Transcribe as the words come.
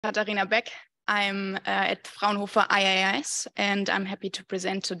Katharina Beckh. I'm at Fraunhofer IAS, and I'm happy to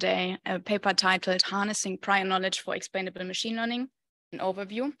present today a paper titled Harnessing Prior Knowledge for Explainable Machine Learning, an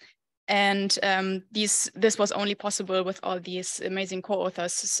overview. And this was only possible with all these amazing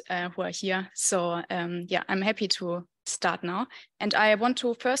co-authors who are here. So yeah, I'm happy to start now. And I want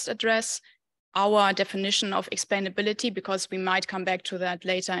to first address our definition of explainability, because we might come back to that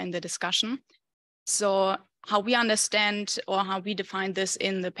later in the discussion. So how we understand or how we define this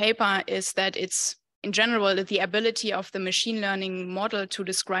in the paper is that it's, in general, the ability of the machine learning model to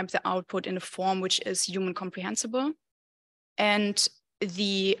describe the output in a form which is human comprehensible. And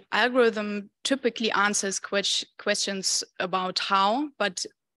the algorithm typically answers questions about how, but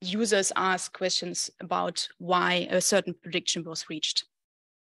users ask questions about why a certain prediction was reached.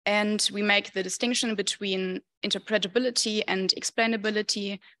 And we make the distinction between interpretability and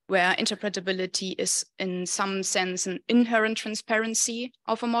explainability, where interpretability is in some sense an inherent transparency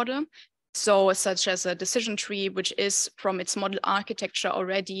of a model. So such as a decision tree, which is from its model architecture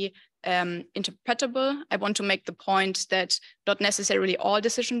already interpretable. I want to make the point that not necessarily all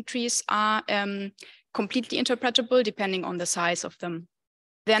decision trees are completely interpretable, depending on the size of them.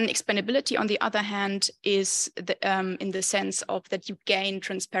 Then explainability, on the other hand, is in the sense of that you gain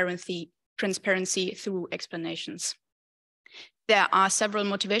transparency through explanations. There are several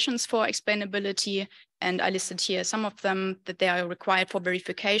motivations for explainability, and I listed here some of them, that they are required for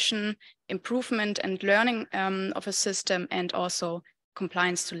verification, improvement and learning of a system, and also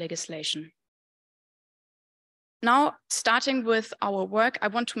compliance to legislation. Now, starting with our work, I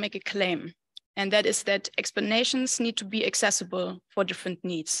want to make a claim. And that is that explanations need to be accessible for different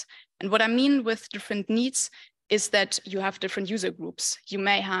needs. And what I mean with different needs is that you have different user groups. You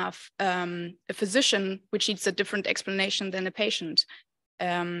may have a physician which needs a different explanation than a patient.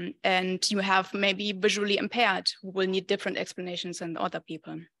 And you have maybe visually impaired who will need different explanations than other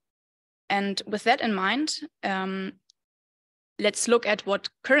people. And with that in mind, let's look at what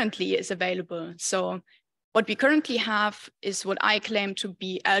currently is available. So what we currently have is what I claim to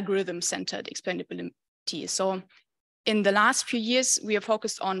be algorithm-centered explainability. So in the last few years, we are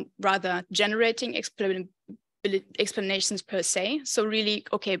focused on rather generating explanations per se. So really,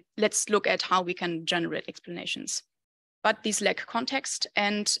 okay, let's look at how we can generate explanations. But these lack context,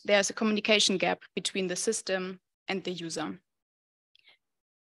 and there's a communication gap between the system and the user.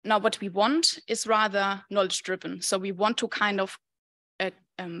 Now, what we want is rather knowledge-driven. So we want to kind of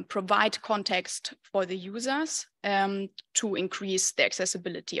provide context for the users to increase the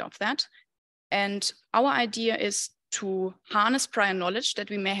accessibility of that. And our idea is to harness prior knowledge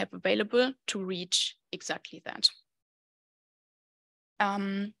that we may have available to reach exactly that.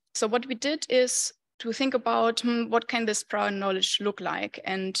 So what we did is to think about what can this prior knowledge look like.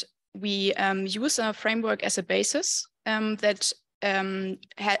 And we use a framework as a basis that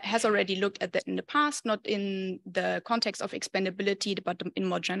has already looked at that in the past, not in the context of explainability, but in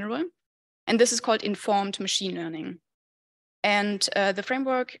more general. And this is called informed machine learning. And the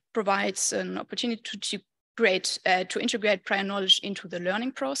framework provides an opportunity to integrate prior knowledge into the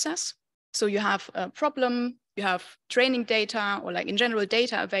learning process. So you have a problem, you have training data, or like in general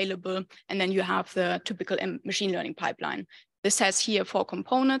data available, and then you have the typical machine learning pipeline. This has here 4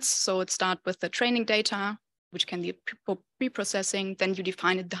 components. So it starts with the training data, which can be pre-processing. Then you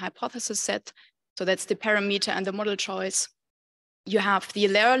define the hypothesis set. So that's the parameter and the model choice. You have the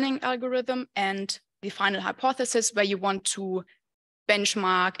learning algorithm and the final hypothesis, where you want to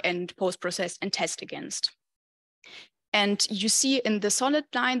benchmark and post-process and test against. And you see in the solid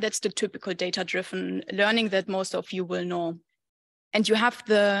line, that's the typical data-driven learning that most of you will know. And you have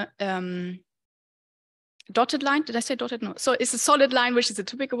the dotted line. Did I say dotted? No. So it's a solid line, which is a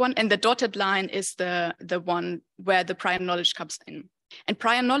typical one. And the dotted line is the one where the prior knowledge comes in. And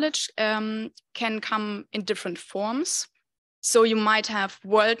prior knowledge can come in different forms. So you might have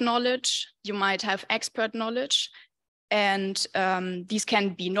world knowledge, you might have expert knowledge. And these can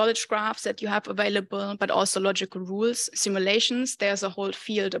be knowledge graphs that you have available, but also logical rules, simulations. There's a whole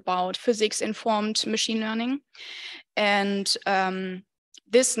field about physics-informed machine learning. And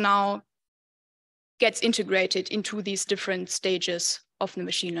this now gets integrated into these different stages of the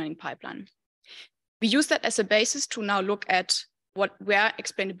machine learning pipeline. We use that as a basis to now look at where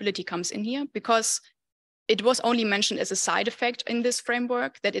explainability comes in here, because it was only mentioned as a side effect in this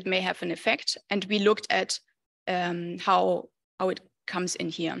framework that it may have an effect. And we looked at how it comes in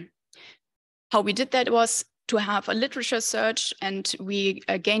here. How we did that was to have a literature search, and we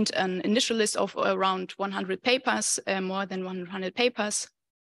gained an initial list of around 100 papers, more than 100 papers.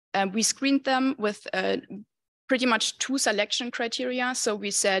 We screened them with pretty much 2 selection criteria. So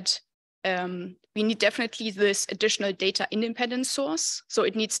we said, we need definitely this additional data independent source. So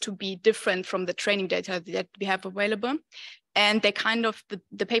it needs to be different from the training data that we have available. And they kind of,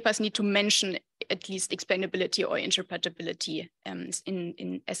 the papers need to mention at least explainability or interpretability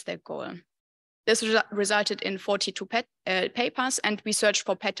as their goal. This resulted in 42 papers, and we searched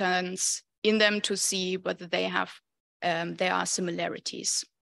for patterns in them to see whether they have there are similarities.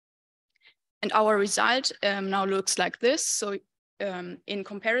 And our result now looks like this. So in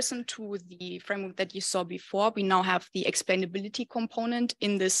comparison to the framework that you saw before, we now have the explainability component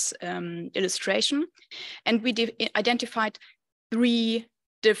in this illustration. And we identified 3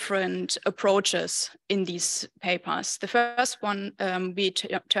 different approaches in these papers. The first one, we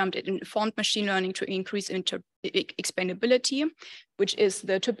termed it informed machine learning to increase explainability, which is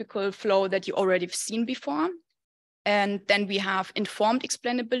the typical flow that you already have seen before. And then we have informed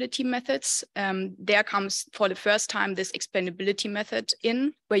explainability methods. There comes for the first time this explainability method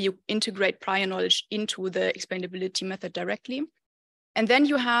in, where you integrate prior knowledge into the explainability method directly. And then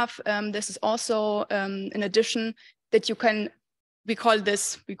you have, this is also in addition that you can, we call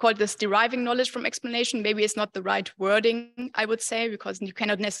this deriving knowledge from explanation. Maybe it's not the right wording, I would say, because you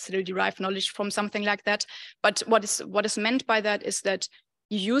cannot necessarily derive knowledge from something like that. But what is meant by that is that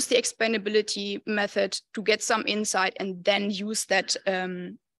you use the explainability method to get some insight and then use that,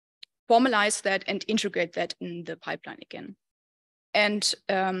 formalize that and integrate that in the pipeline again. And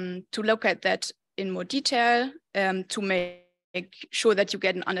to look at that in more detail, to make sure that you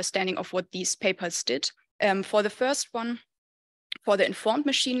get an understanding of what these papers did. For the first one, for the informed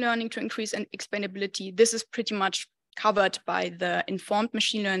machine learning to increase explainability, this is pretty much covered by the informed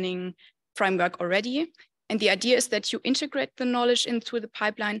machine learning framework already. And the idea is that you integrate the knowledge into the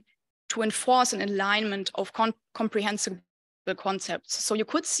pipeline to enforce an alignment of comprehensible concepts. So you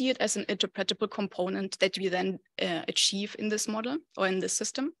could see it as an interpretable component that we then achieve in this model or in this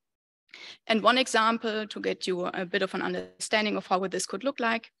system. And one example to get you a bit of an understanding of how this could look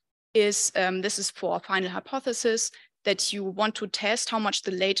like is, this is for a final hypothesis, that you want to test how much the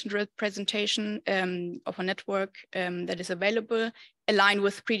latent representation of a network that is available align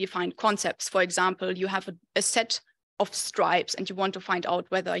with predefined concepts. For example, you have a set of stripes and you want to find out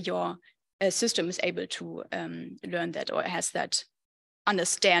whether your system is able to learn that or has that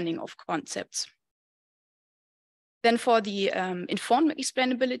understanding of concepts. Then for the informed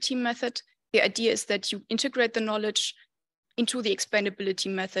explainability method, the idea is that you integrate the knowledge into the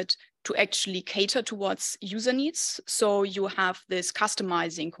explainability method to actually cater towards user needs. So you have this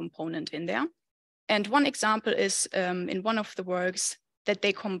customizing component in there. And one example is in one of the works that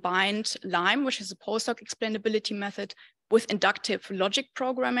they combined LIME, which is a postdoc explainability method, with inductive logic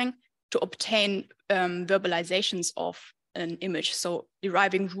programming to obtain verbalizations of an image. So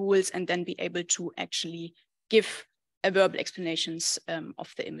deriving rules and then be able to actually give verbal explanations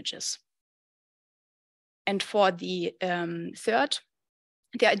of the images. And for the third,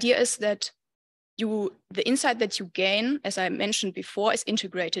 the idea is that the insight that you gain, as I mentioned before, is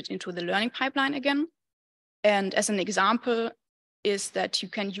integrated into the learning pipeline again. And as an example is that you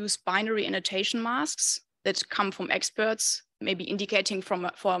can use binary annotation masks that come from experts, maybe indicating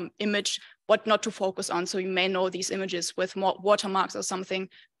from image what not to focus on. So you may know these images with more watermarks or something,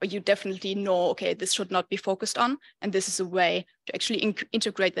 but you definitely know, okay, this should not be focused on. And this is a way to actually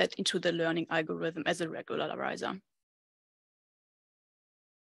integrate that into the learning algorithm as a regularizer.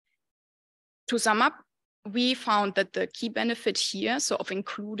 To sum up, we found that the key benefit here, so of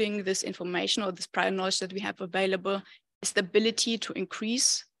including this information or this prior knowledge that we have available, is the ability to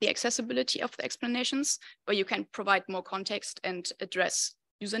increase the accessibility of the explanations, where you can provide more context and address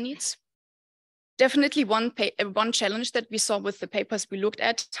user needs. Definitely one challenge that we saw with the papers we looked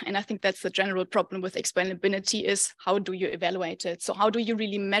at, and I think that's the general problem with explainability, is how do you evaluate it? So how do you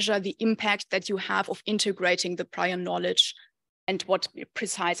really measure the impact that you have of integrating the prior knowledge, and what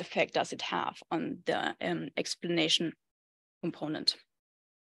precise effect does it have on the explanation component?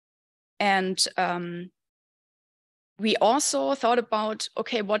 And we also thought about,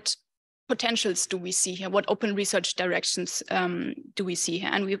 okay, what potentials do we see here? What open research directions do we see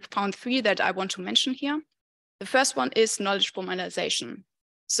here? And we found 3 that I want to mention here. The first one is knowledge formalization.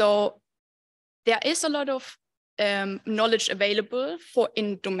 So there is a lot of knowledge available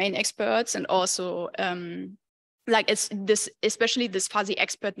in domain experts, and also like it's this, especially this fuzzy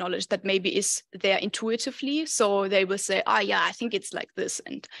expert knowledge that maybe is there intuitively. So they will say, yeah, I think it's like this.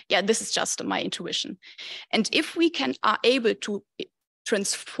 And yeah, this is just my intuition. And if we are able to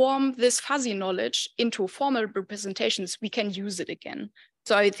transform this fuzzy knowledge into formal representations, we can use it again.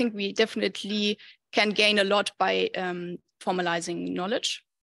 So I think we definitely can gain a lot by formalizing knowledge.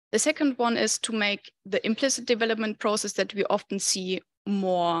 The second one is to make the implicit development process that we often see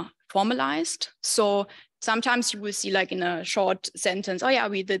more formalized. So sometimes you will see like in a short sentence, oh yeah,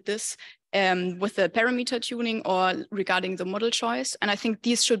 we did this with the parameter tuning or regarding the model choice. And I think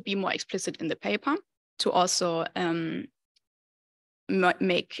these should be more explicit in the paper to also to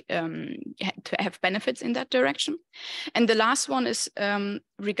have benefits in that direction. And the last one is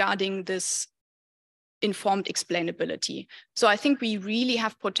regarding this informed explainability. So I think we really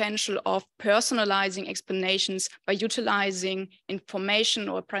have potential of personalizing explanations by utilizing information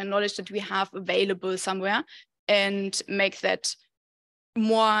or prior knowledge that we have available somewhere, and make that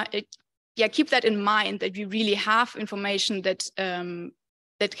more, keep that in mind, that we really have information that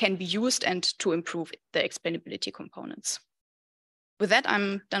that can be used and to improve the explainability components. With that,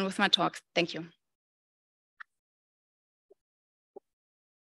 I'm done with my talk. Thank you.